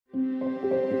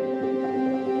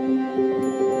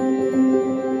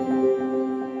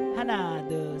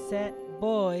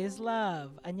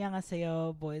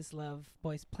안녕하세요, boys love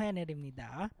boys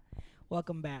planet입니다.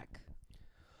 Welcome back.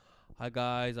 Hi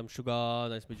guys, I'm Sugar.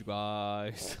 Nice to meet you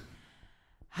guys.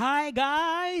 Hi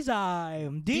guys,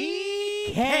 I'm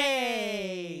DK.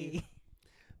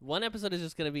 One episode is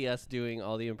just gonna be us doing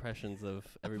all the impressions of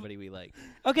everybody we like.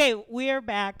 Okay, we are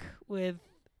back with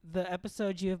the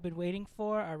episode you have been waiting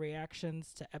for, our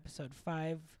reactions to episode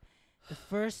 5, the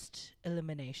first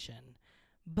elimination.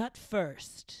 But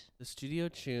first, The Studio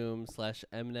Choom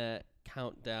 / MNET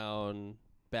countdown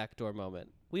backdoor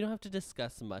moment. We don't have to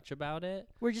discuss much about it.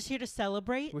 we're just here to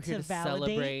celebrate, We're here to validate.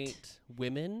 celebrate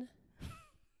women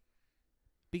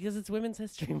because it's Women's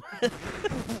History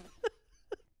Month.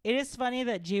 It is funny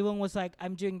that Ji-woong was like,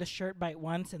 I'm doing the shirt bite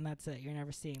once and that's it. You're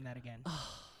never seeing that again.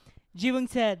 Ji-woong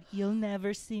said, you'll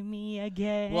never see me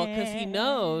again. Well, because he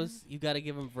knows you got to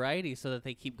give them variety so that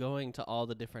they keep going to all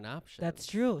the different options. That's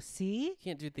true. See? You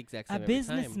can't do it the exact same A every time.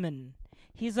 businessman.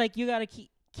 He's like, you got to keep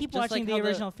Just watching like the how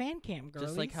original fan cam, girlies.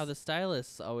 Just like how the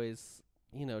stylists always,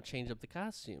 change up the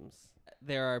costumes.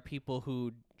 There are people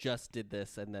who just did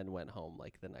this and then went home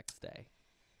like the next day.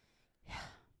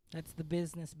 That's the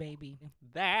business, baby.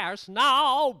 There's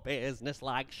no business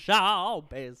like show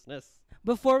business.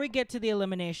 Before we get to the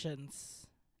eliminations,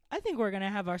 I think we're going to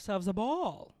have ourselves a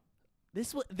ball.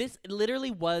 This literally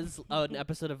was an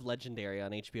episode of Legendary on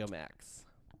HBO Max.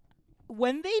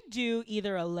 When they do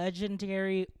either a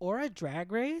legendary or a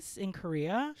drag race in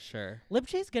Korea, Sure. Lip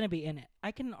J's going to be in it.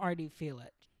 I can already feel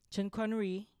it. Chen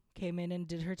Kwan-ri came in and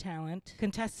did her talent.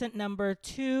 Contestant number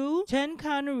 2, Chen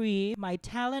Kwan-ri, my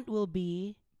talent will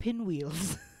be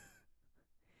pinwheels.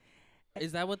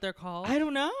 Is that what they're called? I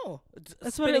don't know. That's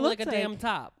what Spinning it looks like a damn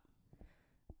top.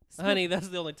 So- Honey, that's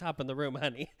the only top in the room,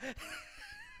 honey.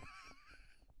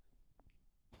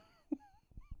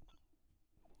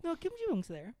 No, Kim Ji-woong's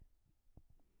there.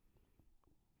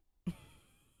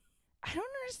 I don't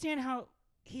understand how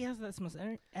he has that much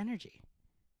energy.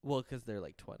 Well, because they're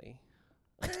like 20.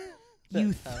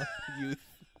 Youth. That's how youth.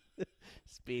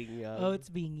 It's being young. Oh, it's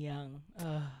being young.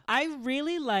 I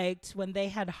really liked when they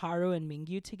had Haru and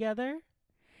Mingyu together,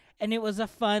 and it was a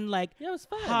fun Yeah, it was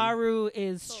fun. Haru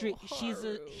is street.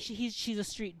 Haru. She's a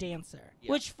street dancer.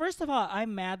 Yeah. Which, first of all,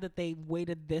 I'm mad that they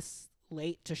waited this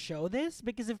late to show this,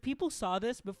 because if people saw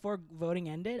this before voting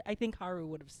ended, I think Haru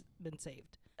would have been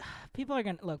saved. People are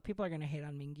gonna hate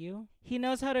on Mingyu. He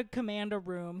knows how to command a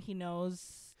room. He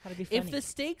knows how to be funny. If the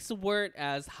stakes weren't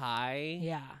as high,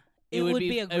 yeah. it would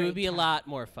be a great it would be a time. lot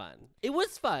more fun. It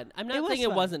was fun. I'm It not was saying it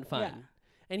fun. wasn't fun. Yeah.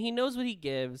 And he knows what he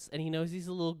gives, and he knows he's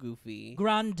a little goofy.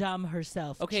 Grand Dame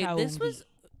herself. Okay, Chow this Eun-gi.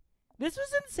 This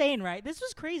was insane, right? This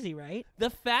was crazy, right?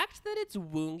 The fact that it's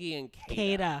Woongi and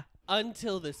Keita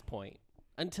until this point,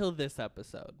 until this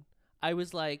episode, I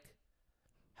was like,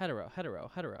 hetero,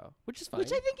 which is fine.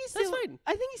 Which I think he's still. That's fine.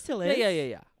 I think he still is.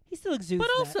 Yeah. He still exudes. But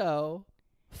that. also,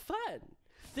 fun.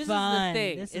 This Fun. is the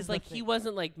thing. This is It's the like he thing.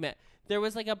 wasn't like met. There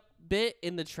was like a bit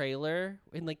in the trailer,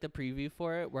 in like the preview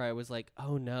for it, where I was like,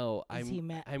 oh no, Is he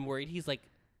mad? I'm worried he's like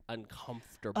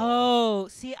uncomfortable. Oh,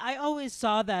 see, I always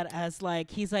saw that as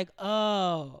like he's like,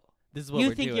 oh, This is what you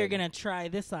we're think doing. you're gonna try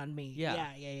this on me?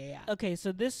 Yeah. Yeah. Okay,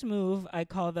 so this move I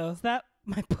call though, is that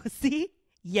my pussy?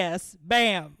 Yes,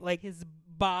 bam, like his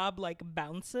bob like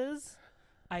bounces,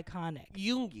 iconic.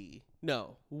 Yoongi.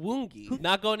 No, Woongi.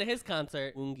 Not going to his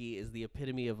concert. Woongi is the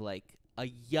epitome of like a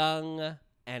young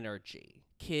energy.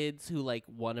 Kids who like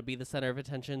want to be the center of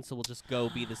attention, so we'll just go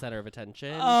be the center of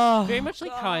attention. Oh, Very much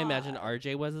like how I God. imagine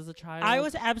RJ was as a child. I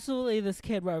was absolutely this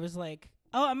kid where I was like,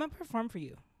 oh, I'm gonna perform for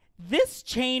you. This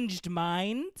changed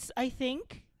minds, I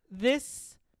think.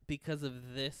 This. Because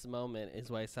of this moment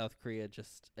is why South Korea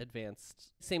just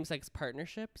advanced same-sex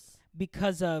partnerships.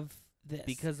 Because of this.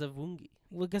 Because of Woongi.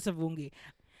 Because of Woongi.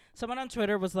 Someone on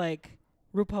Twitter was like,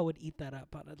 RuPaul would eat that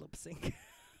up on a lip sync.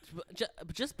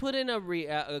 Just put in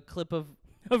a clip of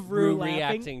Of Ru laughing.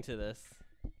 reacting to this.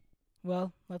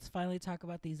 Well, let's finally talk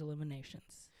about these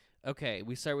eliminations. Okay,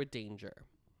 we start with Danger.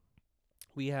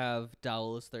 We have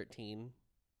Dowell is 13.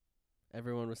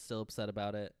 Everyone was still upset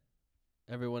about it.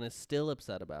 Everyone is still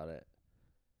upset about it.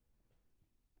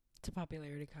 It's a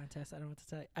popularity contest. I don't know what to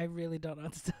tell you. I really don't know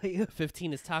what to tell you.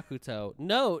 15 is Takuto.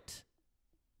 Note,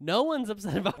 no one's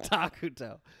upset about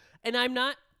Takuto. And I'm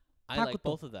not. I like Takuto.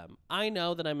 both of them. I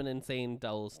know that I'm an insane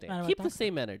Dowell I stan. know Keep about the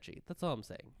same energy. That's all I'm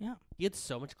saying. Yeah. He had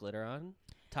so much glitter on.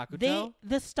 Takuto,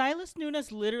 The stylist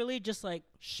Nunes literally just like,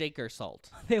 shaker salt.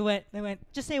 they went,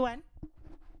 just say one.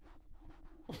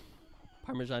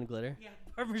 Parmesan glitter. Yeah.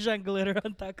 Parmesan glitter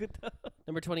on Takuto.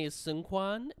 Number 20 is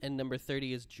seunghwan, and number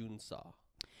 30 is Junso.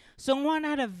 Seunghwan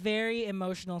had a very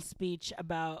emotional speech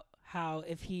about how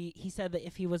if he said that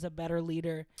if he was a better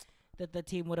leader, that the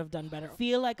team would have done better.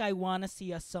 Feel like I want to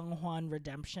see a seunghwan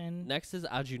redemption. Next is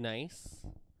Aju Nice.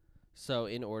 So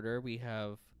in order, we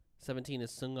have 17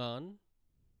 is seunghwan,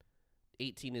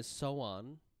 18 is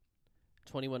seowon,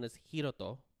 21 is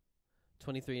haruto,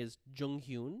 23 is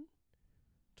junghyun,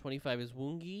 25 is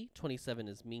woongi, 27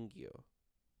 is mingyu.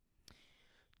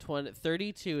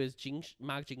 32 is Chang,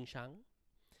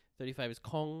 35 is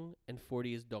Kong, and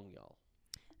 40 is Dongyol.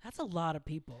 That's a lot of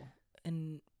people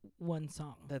in one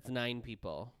song. That's 9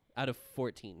 people out of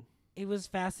 14. It was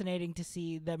fascinating to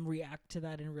see them react to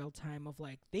that in real time of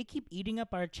like, they keep eating up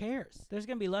our chairs. There's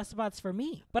going to be less spots for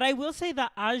me. But I will say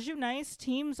that Aju Nice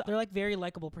teams, they're like very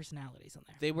likable personalities in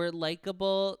there. They were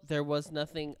likable. There was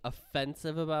nothing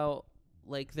offensive about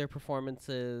like their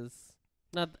performances.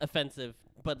 Not offensive,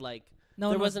 but like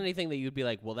there wasn't anything that you'd be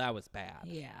like, well, that was bad.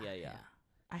 Yeah. Yeah.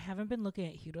 I haven't been looking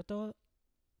at Haruto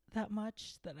that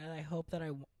much that I hope that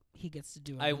he gets to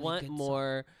do a I really want good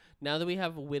more. Now that we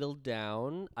have whittled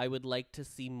down, I would like to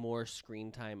see more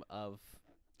screen time of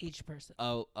each person.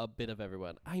 A bit of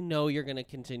everyone. I know you're going to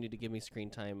continue to give me screen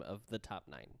time of the top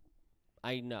 9.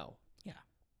 I know. Yeah.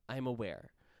 I'm aware.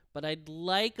 But I'd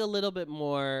like a little bit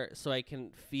more so I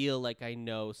can feel like I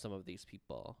know some of these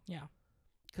people. Yeah.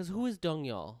 Because who is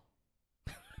Dongyol?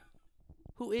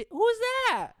 Who is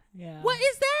that? Yeah. What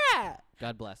is that?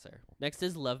 God bless her. Next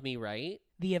is Love Me Right.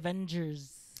 The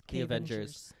Avengers. The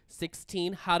Avengers.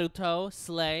 16, Haruto,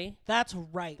 Slay. That's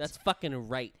right. That's fucking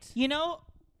right. You know,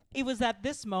 it was at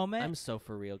this moment. I'm so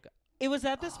for real. It was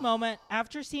at this moment,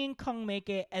 after seeing Kong make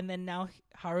it, and then now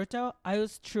Haruto, I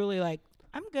was truly like,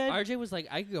 I'm good. RJ was like,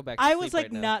 I could go back to I sleep was like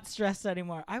right now. not stressed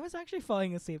anymore. I was actually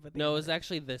falling asleep at the end. No, it was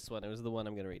actually this one. It was the one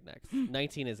I'm going to read next.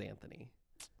 19 is Anthony.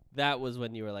 That was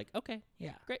when you were like, okay.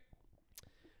 Yeah. Great.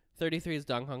 33 is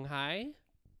Dong Hong Hai.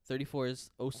 34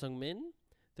 is Oh Sung Min.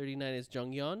 39 is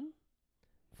Jung Yeon.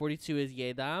 42 is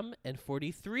Yedam. And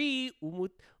 43,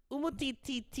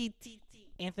 Umutiti.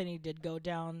 Anthony did go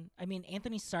down. I mean,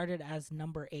 Anthony started as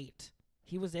number 8.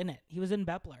 He was in it. He was in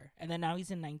Bepler. And then now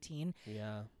he's in 19.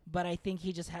 Yeah. But I think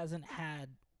he just hasn't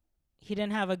had... He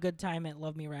didn't have a good time at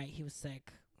Love Me Right. He was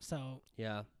sick. So...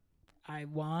 Yeah. I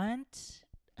want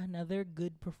another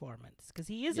good performance. Because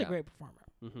he is a great performer.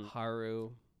 Mm-hmm.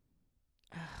 Haru.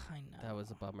 I know. That was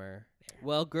a bummer. There.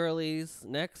 Well, girlies,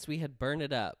 next we had Burn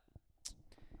It Up.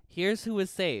 Here's who was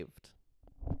saved.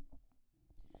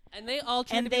 And they all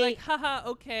tried to be like, haha,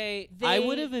 okay. I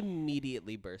would have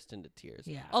immediately burst into tears.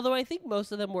 Yeah. Although I think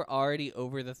most of them were already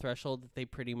over the threshold that they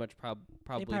pretty much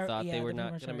probably thought they were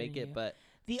not going to make it. But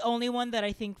the only one that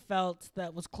I think felt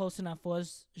that was close enough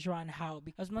was Juan Hao.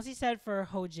 Because mostly said for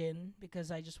Ho Jin,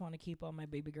 because I just want to keep all my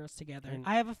baby girls together.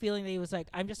 I have a feeling that he was like,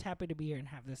 I'm just happy to be here and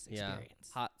have this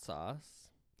experience. Hot sauce.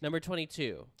 Number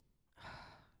 22,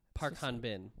 Park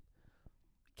Hanbin.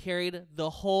 Carried the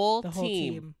whole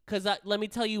team. Because let me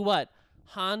tell you what,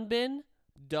 Hanbin,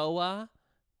 Doa,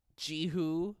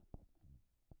 Jihu,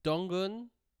 Donggun,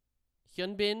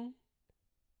 Hyunbin,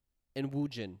 and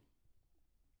Woojin.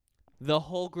 The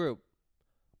whole group,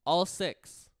 all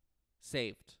 6,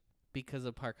 saved because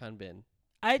of Park Hanbin.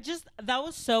 That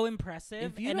was so impressive.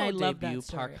 If you and don't I love debut that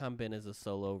story. Park Hanbin as a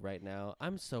solo right now,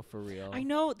 I'm so for real. I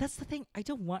know. That's the thing. I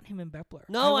don't want him in Bepler.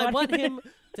 No, I want him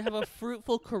to have a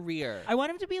fruitful career. I want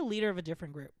him to be a leader of a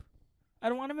different group. I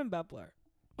don't want him in Bepler.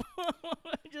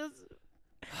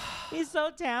 He's so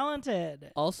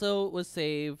talented. Also was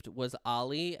saved was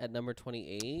Ali at number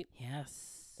 28.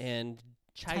 Yes. And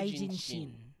Chai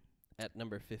Jin-shin at at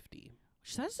number 50.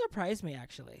 Which that surprised me,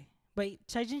 actually. But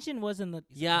Chai Jin-shin was in the...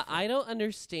 Yeah, I don't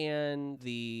understand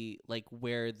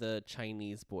where the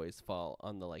Chinese boys fall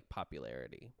on the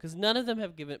popularity, because none of them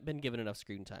have been given enough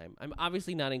screen time. I'm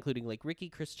obviously not including Ricky,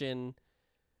 Christian.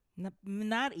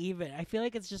 Not even. I feel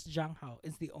like it's just Zhang Hao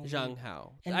is the only. Zhang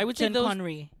Hao. And I would say those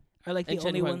Ri are the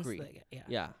only ones.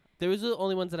 Yeah. Those are the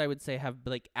only ones that I would say have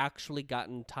actually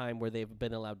gotten time where they've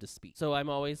been allowed to speak. So I'm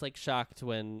always shocked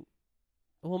when,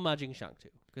 Ma Jingxiang too,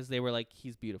 because they were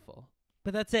he's beautiful.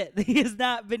 But that's it. He has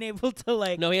not been able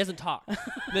to No, he hasn't talked.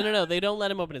 No. They don't let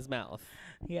him open his mouth.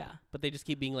 Yeah. But they just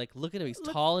keep being look at him. He's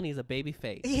tall and he's a baby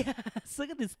face. Yes.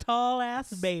 Look at this tall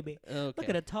ass baby. Okay. Look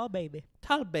at a tall baby.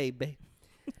 Tall baby.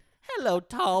 Hello,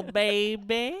 tall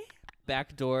baby.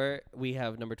 Back door, we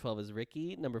have number 12 is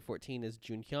Ricky. Number 14 is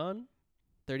Junhyun.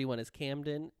 31 is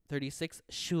Camden. 36,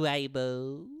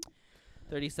 Shuaibo.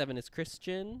 37 is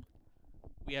Christian.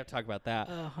 We have to talk about that.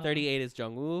 38 is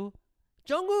Jungwoo.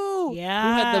 Jungwoo! Yeah.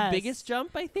 Who had the biggest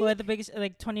jump, I think? Who had the biggest,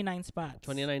 29 spots.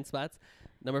 29 spots.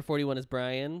 Number 41 is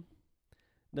Brian.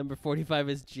 Number 45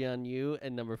 is Jianyu.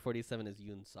 And number 47 is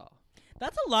Yoon Seo.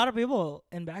 That's a lot of people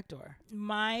in Backdoor.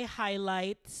 My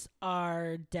highlights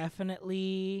are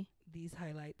definitely these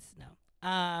highlights. No.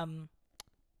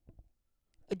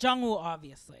 Jungwoo,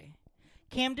 obviously.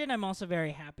 Camden, I'm also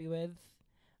very happy with.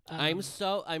 I was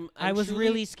truly,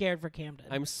 really scared for Camden.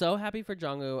 I'm so happy for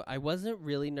Jungwoo. I wasn't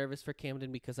really nervous for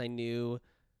Camden because I knew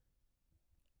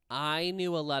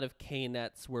a lot of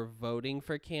K-nets were voting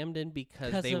for Camden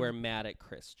because they were mad at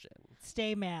Christian.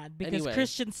 Stay mad because Anyway.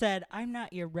 Christian said, "I'm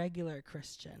not your regular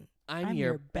Christian. I'm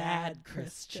your bad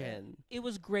Christian." It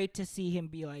was great to see him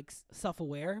be like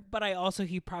self-aware, but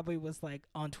he probably was like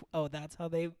oh, that's how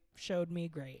they showed me.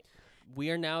 Great. We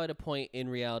are now at a point in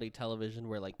reality television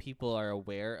where like people are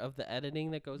aware of the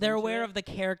editing that goes They're into aware it. of the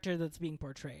character that's being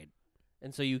portrayed.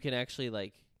 And so you can actually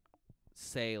like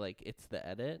say like it's the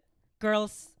edit.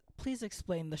 Girls, please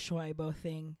explain the Schweibo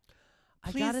thing.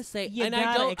 I Please, gotta say, you and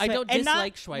gotta I don't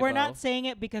dislike Schweibo. We're not saying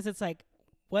it because it's like,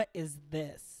 what is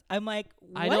this? I'm like,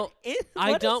 I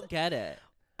don't get it.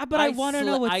 But I want to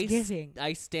know what's giving.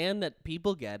 I stand that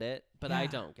people get it, but I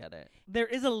don't get it. There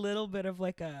is a little bit of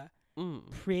like a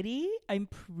pretty. I'm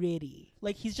pretty.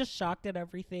 Like he's just shocked at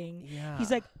everything. Yeah.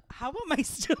 He's like, how am I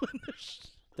still in the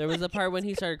There was a part when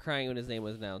he started crying when his name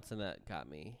was announced, and that got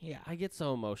me. Yeah. I get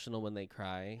so emotional when they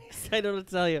cry. I don't know what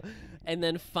to tell you. And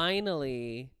then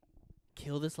finally,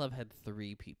 Kill This Love had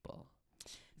 3 people.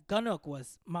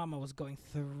 Mama was going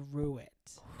through it.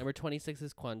 Number 26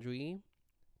 is Kwanjui.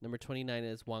 Number 29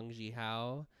 is Wang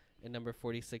Jihao. And number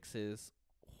 46 is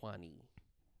Hwani.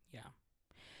 Yeah.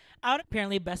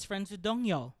 Apparently best friends with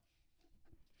Dongyeol.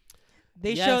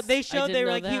 They Yes, showed I they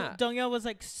were didn't like know that. Dongyeol was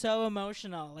like so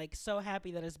emotional, like so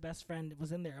happy that his best friend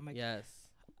was in there. I'm like, Yes.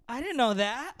 I didn't know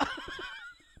that.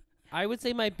 I would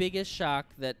say my biggest shock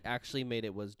that actually made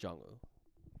it was Jungwoo.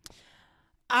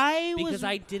 Because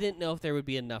I didn't know if there would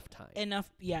be enough time.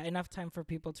 Enough time for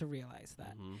people to realize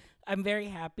that. Mm-hmm. I'm very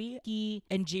happy. He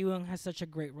and Jiwoong has such a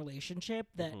great relationship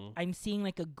that I'm seeing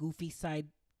like a goofy side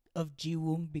of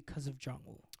Jiwoong because of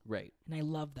Jungwoo. Right. And I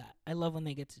love that. I love when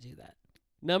they get to do that.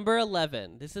 Number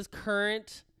 11. This is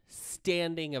current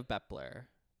standing of Bepler.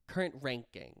 Current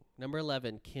ranking. Number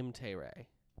 11, Kim Tae-rae.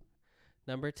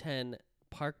 Number 10,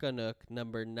 Park Eun-wook.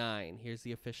 Number 9. Here's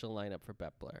the official lineup for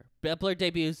Bepler. Bepler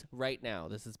debuts right now.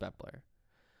 This is Bepler.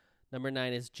 Number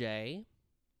 9 is Jae.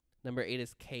 Number 8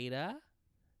 is Keita.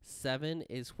 7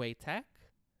 is Hwae-taek.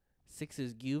 6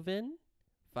 is Gyuvin.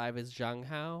 5 is Jang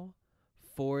Hao.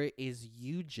 4 is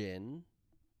Yoojin.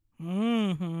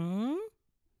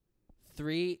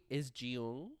 3 is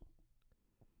Jiwoong.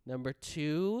 Number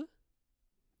 2,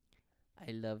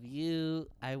 I love you,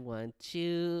 I want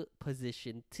you.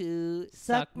 Position 2,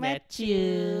 Seok met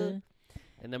you.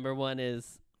 And number 1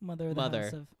 is Mother of the Mother.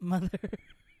 House of Mother.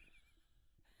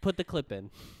 Put the clip in.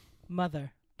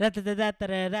 Mother. Da da da da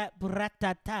da da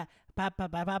bratata pa pa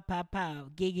pa pa pa pa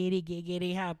giggity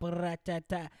giggity ha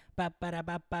bratata pa pa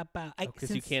pa pa pa.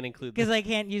 Because you can't include because I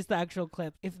can't use the actual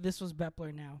clip. If this was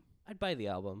Bepler now, I'd buy the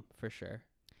album for sure.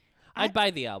 I'd buy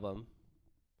the album.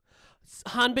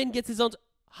 Hanbin gets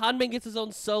his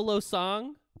own solo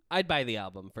song. I'd buy the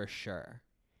album for sure.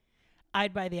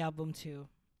 I'd buy the album too.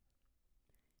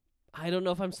 I don't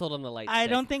know if I'm sold on the light stick. I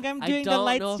don't think I'm doing the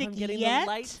light know stick if I'm getting yet. the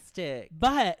light stick.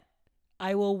 But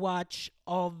I will watch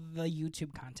all the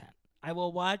YouTube content. I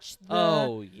will watch the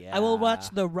I will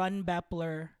watch the Run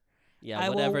Bepler. Yeah,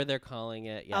 whatever they're calling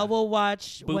it. Yeah. I will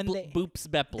watch when they Boops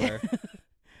Bepler.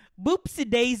 Boopsie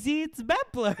Daisy, it's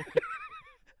Bepler.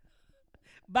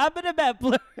 Baba the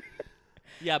Bepler.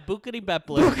 Yeah, Bookity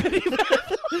Bepler.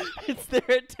 It's their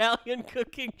Italian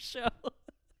cooking show.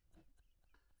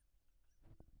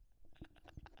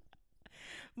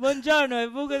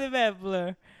 Buongiorno, Buca di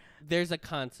Bepler. There's a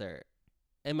concert.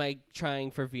 Am I trying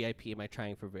for VIP? Am I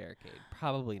trying for Barricade?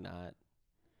 Probably not.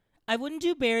 I wouldn't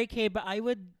do Barricade, but I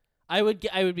would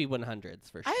be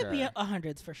 100s for sure. I would be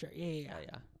 100s for sure. Yeah.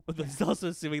 But that's also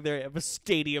assuming they have a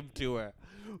stadium tour.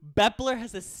 Bepler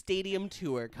has a stadium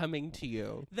tour coming to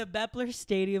you. The Bepler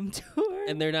Stadium Tour.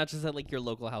 And they're not just at like your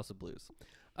local House of Blues.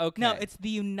 Okay. No, it's the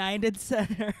United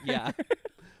Center. Yeah.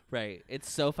 Right.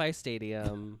 It's SoFi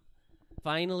Stadium.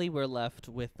 Finally, we're left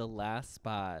with the last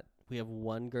spot. We have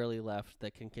one girlie left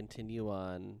that can continue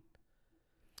on.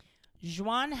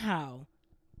 Juan Hao,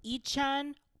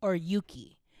 Ichan, or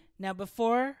Yuki. Now,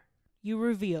 before you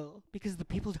reveal, because the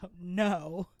people don't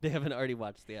know, They haven't already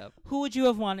watched the app. who would you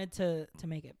have wanted to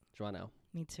make it? Joanno.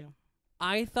 Me too.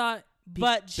 I thought,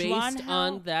 But based Juan Hao,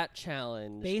 on that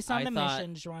challenge, based on I the thought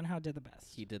mission, Juan Hao did the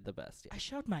best. he did the best. Yeah. I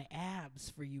showed my abs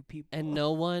for you people. And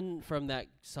no one from that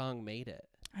song made it.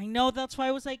 I know, that's why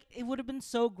I was like, it would have been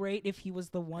so great if he was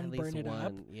the one At least burn it one.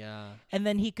 up. Yeah. And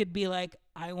then he could be like,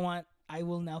 I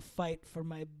will now fight for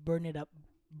my burn it up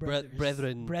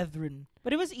Brethren.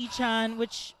 But it was Ichan,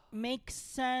 which makes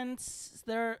sense.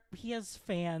 He has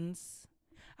fans.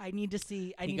 I need to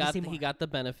see more. He got the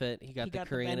benefit. He got the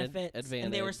Korean advantage.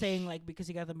 And they were saying, like, because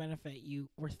you got the benefit, you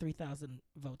were 3,000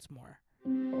 votes more.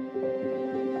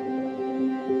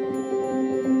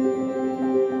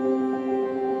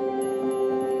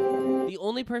 The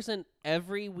only person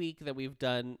every week that we've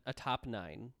done a top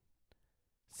 9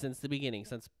 since the beginning,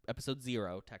 since episode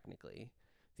 0, technically,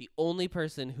 the only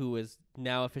person who is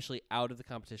now officially out of the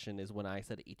competition is when I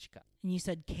said Ichika. And you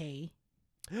said K.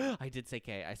 I did say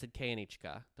K. I said K and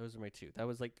Ichika. Those were my 2. That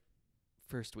was like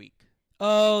first week.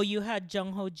 Oh, you had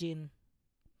Jung Ho Jin.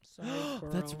 Sorry,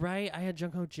 girl. That's right. I had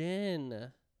Jung Ho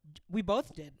Jin. We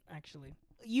both did, actually.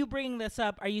 You bringing this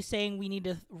up, are you saying we need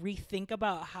to rethink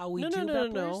about how we do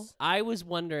Beplers? No. I was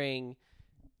wondering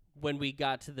when we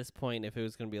got to this point if it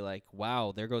was going to be like,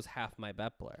 wow, there goes half my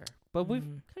Bepler. But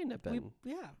we've kind of been.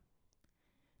 We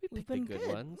picked the good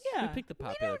ones. Yeah. We picked the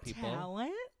popular people.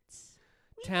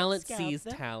 Talent Sees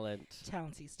talent.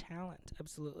 Talent sees talent.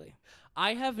 Absolutely.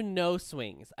 I have no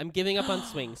swings. I'm giving up on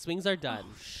swings. Swings are done.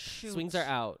 Oh, shoot. Swings are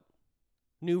out.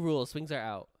 New rule. Swings are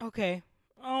out. Okay.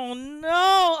 Oh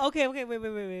no. Okay.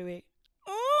 Wait.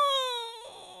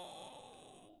 Oh.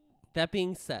 That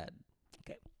being said.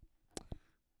 Okay.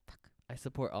 Fuck. I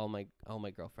support all my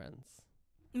girlfriends.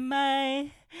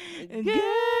 My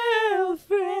girlfriends.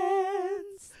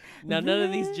 Now none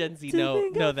of these Gen Z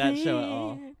know that show at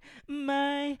all.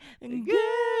 My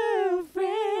girlfriends.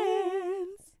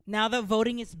 Now that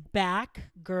voting is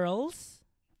back, girls,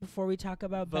 before we talk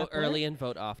about vote Bepler, early and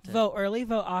vote often. Vote early,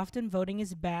 vote often. Voting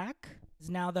is back.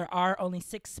 Now there are only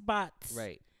 6 spots.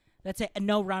 Right. That's it. And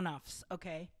no runoffs.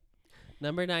 Okay.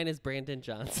 Number 9 is Brandon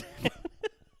Johnson.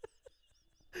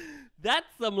 That's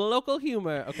some local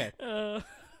humor. Okay.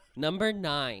 Number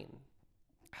 9.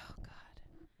 Oh, God.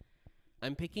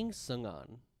 I'm picking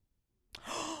seunghwan.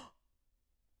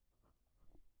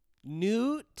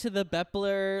 New to the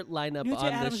Bepler lineup New to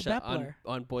on Adam's this show Bepler.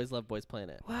 on Boys Love Boys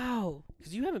Planet. Wow.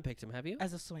 Because you haven't picked him, have you?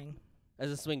 As a swing.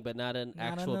 As a swing, but not an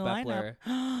Not actual on the Bepler.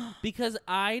 lineup. Because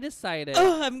I decided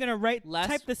I'm going to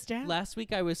type this down. last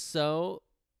week I was so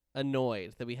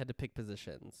annoyed that we had to pick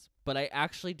positions. But I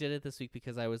actually did it this week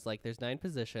because I was like, there's 9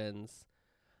 positions.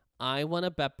 I want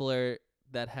a Bepler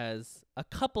that has a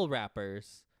couple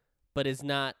rappers, but is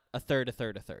not a third.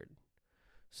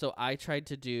 So I tried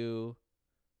to do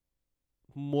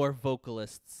more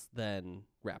vocalists than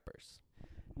rappers.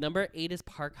 Number 8 is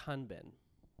Park Hanbin.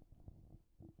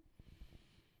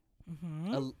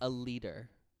 Mm-hmm. A leader.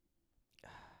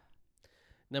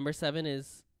 Number 7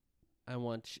 is I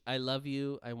love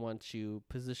you. I want you.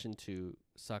 Position 2,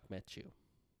 Seok you.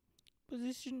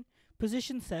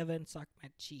 Position 7, Seok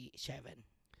 7.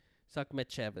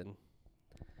 Seok 7.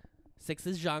 6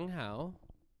 is Zhang Hao,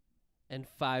 and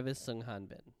 5 is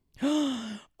seunghwan.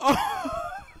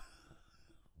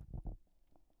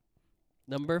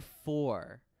 Number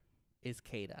 4 is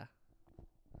Keita.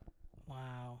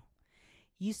 Wow.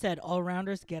 You said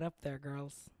all-rounders get up there,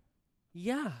 girls.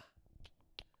 Yeah.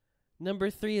 Number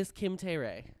 3 is Kim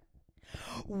Tae-rae.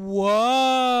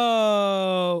 Whoa.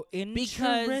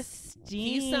 Interesting.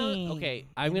 Because okay,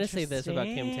 I'm going to say this about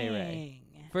Kim Tae-rae.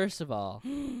 First of all,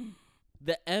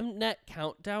 the MNET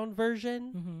countdown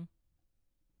version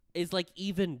is like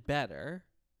even better.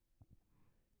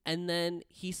 And then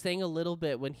he sang a little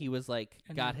bit when he was like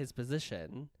got his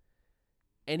position,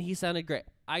 and he sounded great.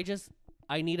 I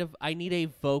need a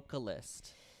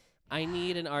vocalist. I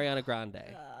need an Ariana Grande.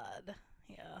 God.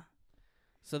 Yeah.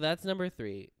 So that's number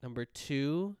 3. Number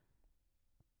 2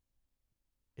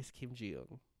 is Kim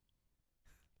Ji-young,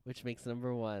 which makes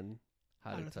number 1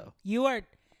 Haruto. You are.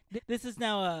 This is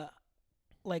now a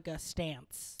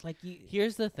stance. Like you.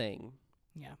 Here's the thing.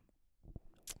 Yeah.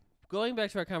 Going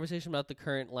back to our conversation about the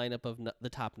current lineup of the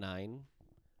top 9,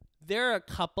 there are a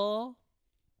couple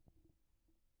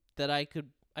that I could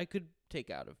take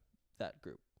out of that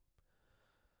group,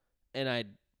 and I'd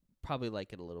probably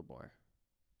like it a little more.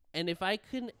 And if I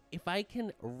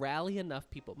can rally enough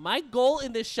people, my goal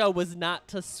in this show was not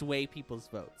to sway people's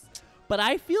votes, but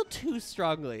I feel too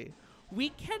strongly. We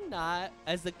cannot,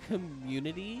 as a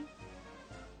community,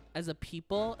 as a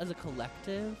people, as a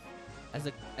collective, as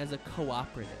a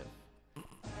cooperative,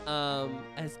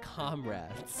 as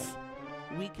comrades,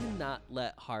 we cannot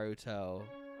let Haruto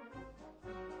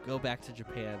go back to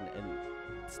Japan and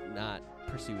not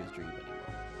pursue his dream anymore.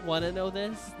 Want to know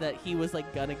this? That he was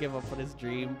like gonna give up on his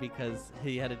dream because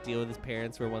he had a deal with his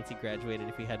parents where once he graduated,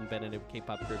 if he hadn't been in a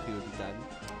K-pop group, he would be done.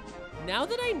 Now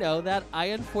that I know that, I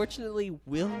unfortunately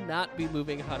will not be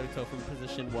moving Haruto from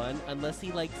position 1 unless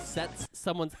he like sets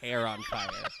someone's hair on fire.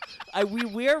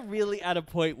 We're really at a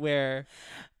point where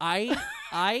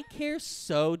I care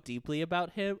so deeply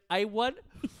about him. I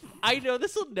know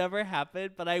this will never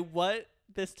happen, but I want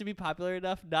this to be popular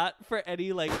enough, not for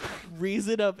any like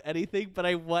reason of anything, but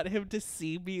I want him to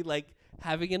see me like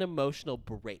having an emotional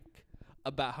break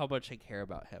about how much I care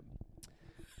about him.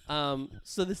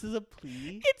 So this is a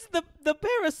plea. It's the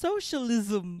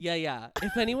parasocialism. Yeah.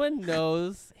 If anyone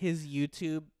knows his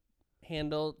YouTube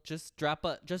handle, just drop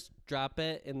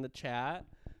it in the chat.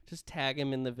 Just tag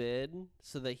him in the vid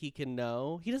so that he can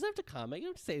know. He doesn't have to comment. You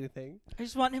don't have to say anything. I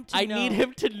just want him to know. I need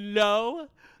him to know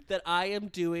that I am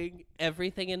doing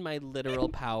everything in my literal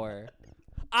power.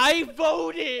 I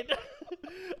voted.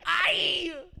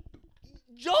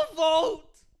 Yo vote.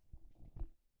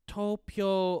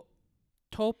 투표해.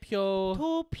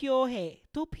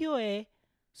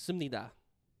 씁니다.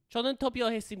 저는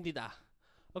투표했습니다.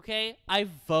 Okay? I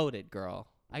voted, girl.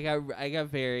 I got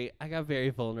very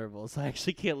vulnerable, so I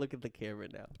actually can't look at the camera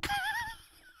now.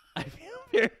 I feel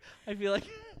like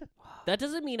that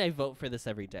doesn't mean I vote for this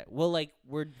every day. Well, like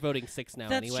we're voting 6 now.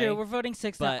 That's anyway. true. We're voting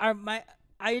 6 now. I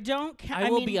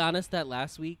will be honest. That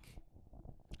last week,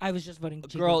 I was just voting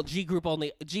G girl. Group. G group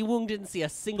only. Ji Woong didn't see a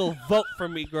single vote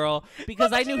from me, girl,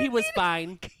 because I knew he was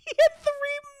fine. He had 3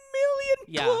 million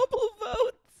global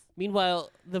votes. Meanwhile,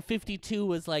 the 52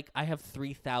 was like, I have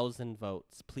 3,000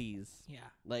 votes, please. Yeah.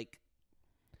 Like,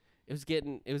 it was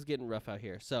getting rough out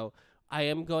here. So I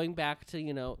am going back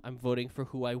to, I'm voting for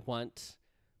who I want.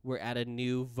 We're at a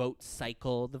new vote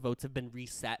cycle. The votes have been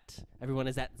reset. Everyone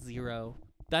is at 0.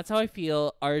 That's how I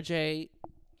feel. RJ,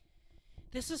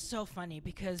 this is so funny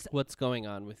because what's going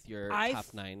on with your top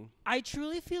 9? I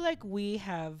truly feel like we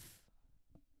have,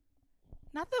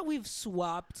 not that we've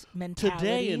swapped mentalities.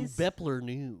 Today in Bepler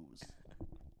news.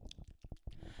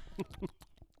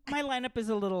 My lineup is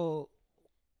a little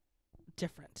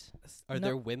different. Are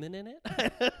there women in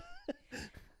it?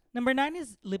 Number 9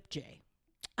 is Lip J.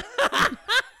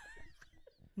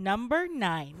 Number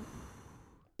 9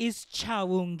 is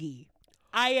Chawoongi.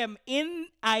 I am in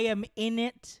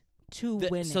it to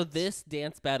win it. So this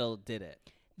dance battle did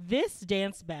it. This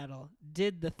dance battle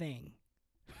did the thing.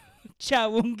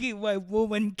 Chawoongi, my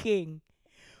woman king.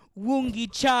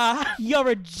 Woongi Cha, you're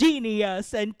a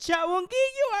genius. And Chawoongi,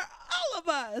 you are all of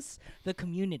us. The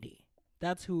community.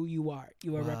 That's who you are.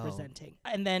 You are representing.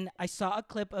 And then I saw a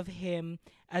clip of him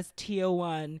as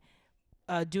seunghwan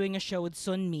doing a show with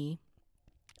Sunmi.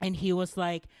 And he was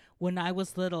like, when I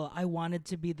was little, I wanted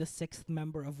to be the 6th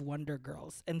member of Wonder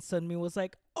Girls. And Sunmi was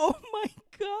like, oh my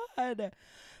God.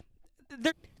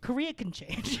 Korea can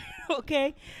change,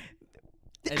 okay?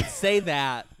 And say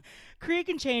that. Korea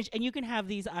can change, and you can have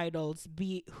these idols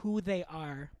be who they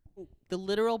are. The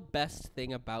literal best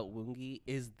thing about Woongi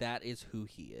is that is who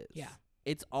he is. Yeah.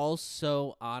 It's all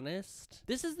so honest.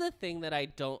 This is the thing that I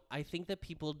think that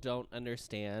people don't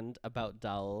understand about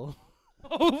Dal.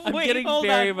 I'm getting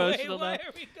very emotional now.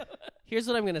 Here's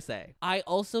what I'm gonna say. I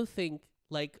also think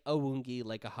like a Woongi,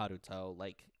 like a Haruto,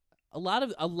 like a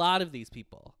lot of these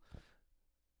people.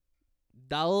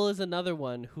 Dal is another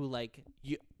one who like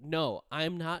no,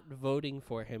 I'm not voting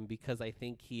for him because I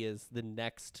think he is the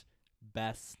next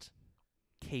best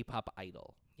K-pop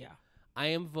idol. Yeah.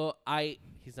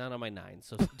 He's not on my 9,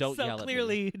 so don't yell at me. So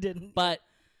clearly you didn't. But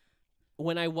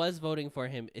when I was voting for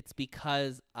him, it's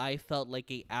because I felt like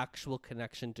a actual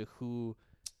connection to who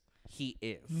he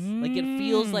is. Like it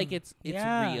feels like it's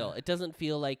real. It doesn't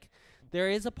feel like there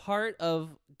is a part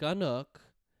of Ganuk,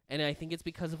 and I think it's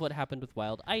because of what happened with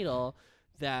Wild Idol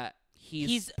that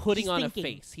he's putting on thinking.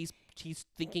 A face. He's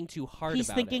thinking too hard.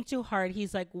 He's thinking too hard.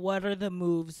 He's like, what are the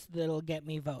moves that'll get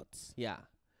me votes? Yeah,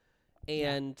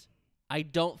 and I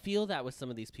don't feel that with some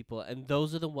of these people, and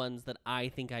those are the ones that I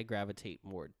think I gravitate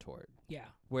more toward. Yeah.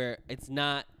 Where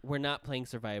we're not playing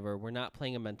Survivor, we're not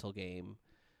playing a mental game.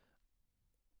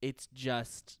 It's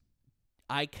just,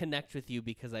 I connect with you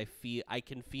because I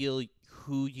can feel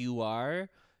who you are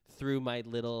through my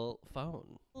little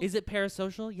phone. Is it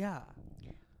parasocial? Yeah.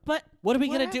 But what are we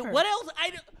going to do? What else?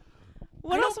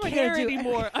 What I else don't am I care gonna do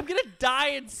anymore. I'm gonna die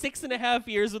in 6.5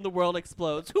 years when the world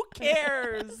explodes. Who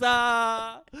cares?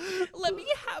 Let me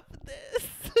have this.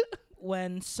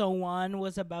 When seunghwan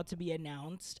was about to be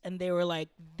announced, and they were like,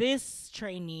 "This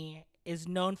trainee is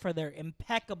known for their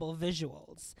impeccable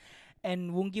visuals,"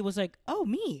 and Woongi was like, "Oh,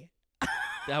 me."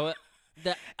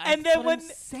 And then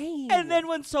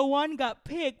when seunghwan got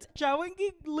picked,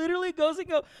 Chawoongi literally goes and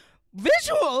goes,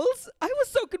 Visuals? I was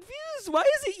so confused. Why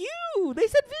is it you? They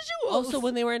said visuals. Also,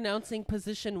 when they were announcing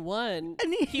position 1,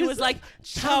 And he was like,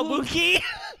 Chabuki.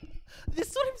 This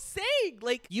is what I'm saying.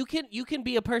 Like, you can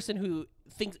be a person who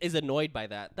is annoyed by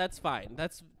that. That's fine.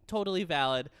 That's totally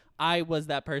valid. I was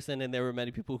that person, and there were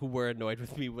many people who were annoyed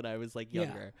with me when I was like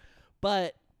younger.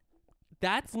 But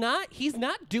he's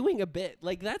not doing a bit.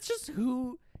 Like, that's just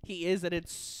who he is, and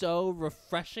it's so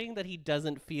refreshing that he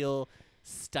doesn't feel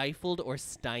stifled or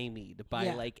stymied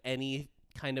by like any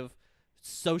kind of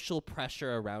social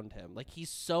pressure around him. Like, he's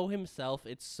so himself.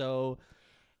 It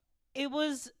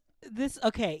was this.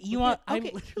 Okay, you want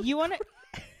to.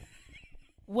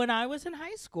 When I was in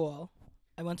high school,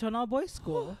 I went to an all-boys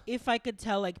school. If I could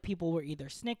tell, like, people were either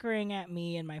snickering at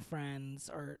me and my friends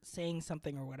or saying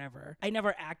something or whatever, I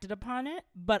never acted upon it,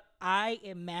 but I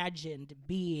imagined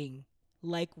being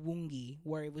like Woongi,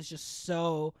 where it was just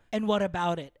so, and what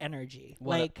about it energy.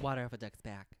 Like water off a duck's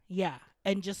back. Yeah.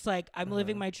 And just like, I'm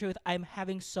living my truth. I'm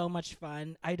having so much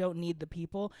fun. I don't need the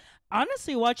people.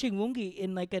 Honestly, watching Woongi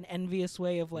in like an envious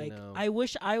way of like, I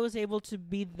wish I was able to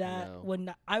be that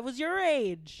when I was your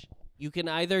age. You can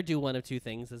either do one of two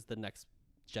things as the next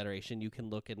generation. You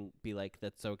can look and be like,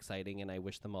 that's so exciting and I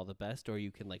wish them all the best. Or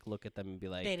you can like look at them and be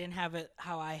like, they didn't have it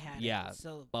how I had it.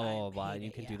 So blah, blah, blah, blah. And you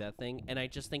can do that thing. And I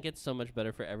just think it's so much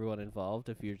better for everyone involved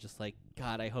if you're just like,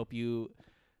 God, I hope you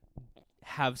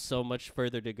have so much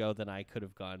further to go than I could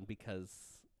have gone because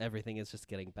everything is just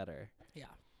getting better. Yeah.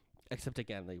 Except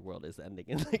again, the world is ending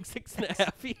in like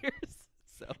 6.5 years.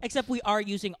 So. Except we are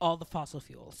using all the fossil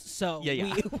fuels. So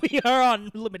we are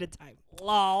on limited time.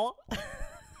 Lol.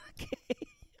 Okay.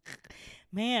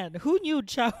 Man, who knew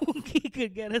Chawoongi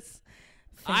could get us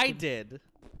thinking? I did.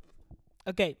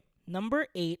 Okay, number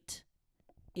 8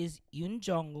 is Yoon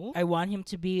Jong-woo. I want him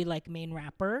to be like main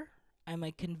rapper. I'm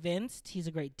like convinced he's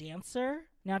a great dancer.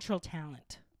 Natural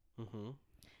talent. Mm-hmm.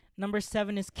 Number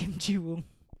 7 is Kim Ji-woong.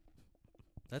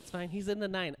 That's fine. He's in the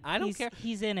 9. I don't care.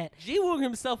 He's in it. Ji-woong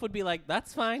himself would be like,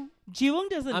 that's fine. Ji-woong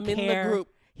doesn't care. I'm in the group.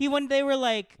 When they were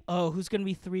like, oh, who's going to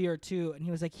be 3 or 2? And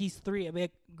he was like, he's 3. I'd be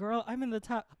like, girl, I'm in the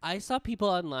top. I saw people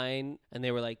online and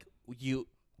they were like, you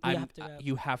have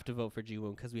to vote for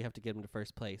Ji-woong because we have to get him to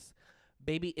first place.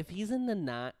 Baby, if he's in the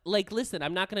 9, like, listen,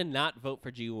 I'm not going to not vote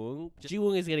for Ji-woong.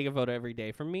 Ji-woong is getting a vote every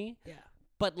day from me. Yeah.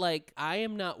 But, like, I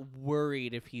am not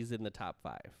worried if he's in the top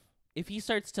 5. If he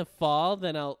starts to fall,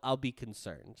 then I'll be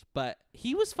concerned. But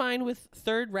he was fine with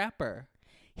third rapper.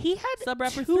 He had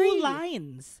Sub-rapper 2 3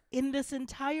 lines in this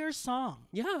entire song.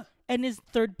 Yeah. And is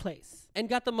third place. And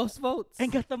got the most votes.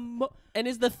 And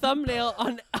is the thumbnail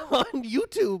on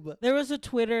YouTube. There was a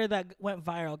Twitter that went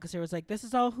viral because there was like, this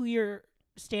is all who you're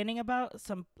standing about?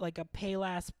 Some, like a pale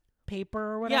ass paper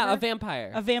or whatever? Yeah, a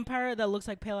vampire. A vampire that looks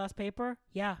like pale ass paper?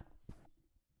 Yeah.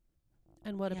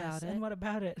 And what about it? And what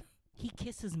about it? He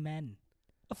kisses men.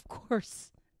 Of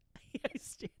course. I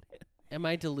stand it. Am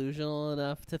I delusional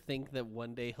enough to think that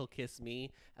one day he'll kiss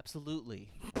me? Absolutely.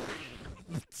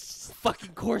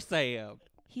 Fucking course I am.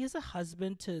 He is a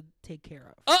husband to take care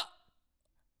of. Oh!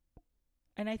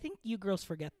 And I think you girls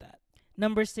forget that.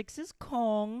 Number 6 is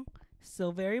Kong.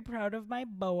 Still very proud of my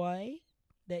boy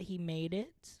that he made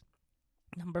it.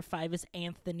 Number 5 is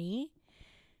Anthony.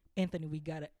 Anthony,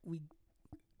 we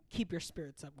keep your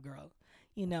spirits up, girl.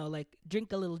 You know, like,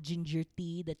 drink a little ginger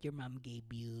tea that your mom gave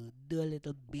you. Do a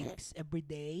little Bix every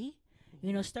day.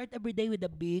 You know, start every day with a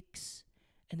Bix.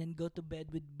 And then go to bed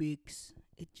with Bix.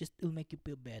 It'll make you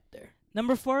feel better.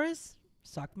 Number 4 is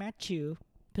Seok Mat-chu.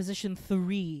 Position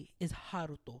 3 is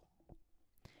Haruto.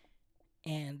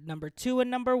 And number 2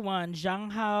 and number 1,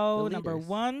 Jang Hao. Number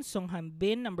 1, Song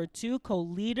Hanbin. Number 2,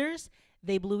 co-leaders.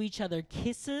 They blew each other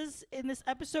kisses in this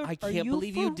episode. I can't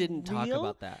believe you didn't talk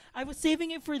about that. I was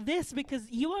saving it for this because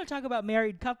you want to talk about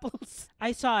married couples.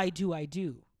 I saw I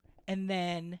Do. And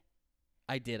then...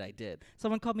 I did.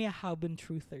 Someone called me a Haubin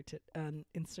truther on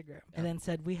Instagram and then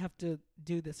said, we have to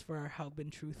do this for our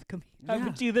Haubin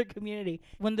truther community.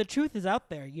 When the truth is out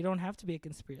there, you don't have to be a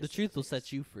conspiracy. The truth will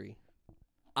set you free.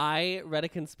 I read a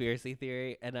conspiracy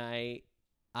theory and I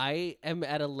am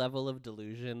at a level of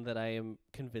delusion that I am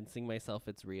convincing myself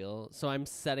it's real. So I'm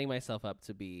setting myself up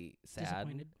to be sad.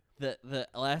 Disappointed. The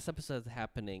last episode is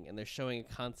happening and they're showing a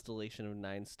constellation of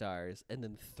 9 stars and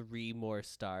then 3 more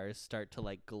stars start to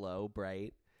like glow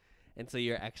bright. And so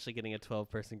you're actually getting a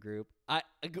 12-person group.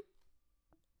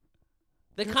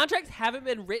 The contracts haven't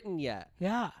been written yet.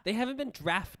 Yeah. They haven't been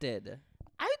drafted.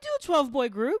 I do a 12-boy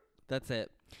group. That's it.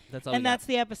 That's all. And that's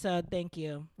the episode. Thank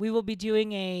you. We will be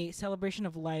doing a celebration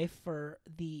of life for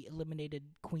the eliminated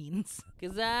queens.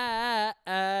 'Cause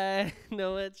I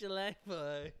know what you like,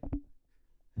 boy.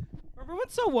 Remember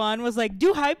when Seunghwan was like,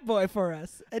 do hype boy for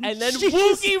us? And then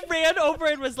Woogie ran over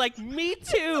and was like, me too.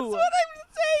 This is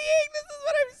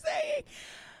what I'm saying.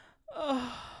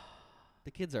 Oh.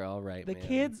 The kids are all right, The man.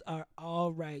 kids are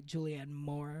all right, Julianne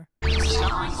Moore.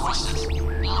 Discovering voices,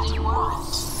 building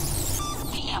worlds.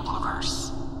 The Ampliverse.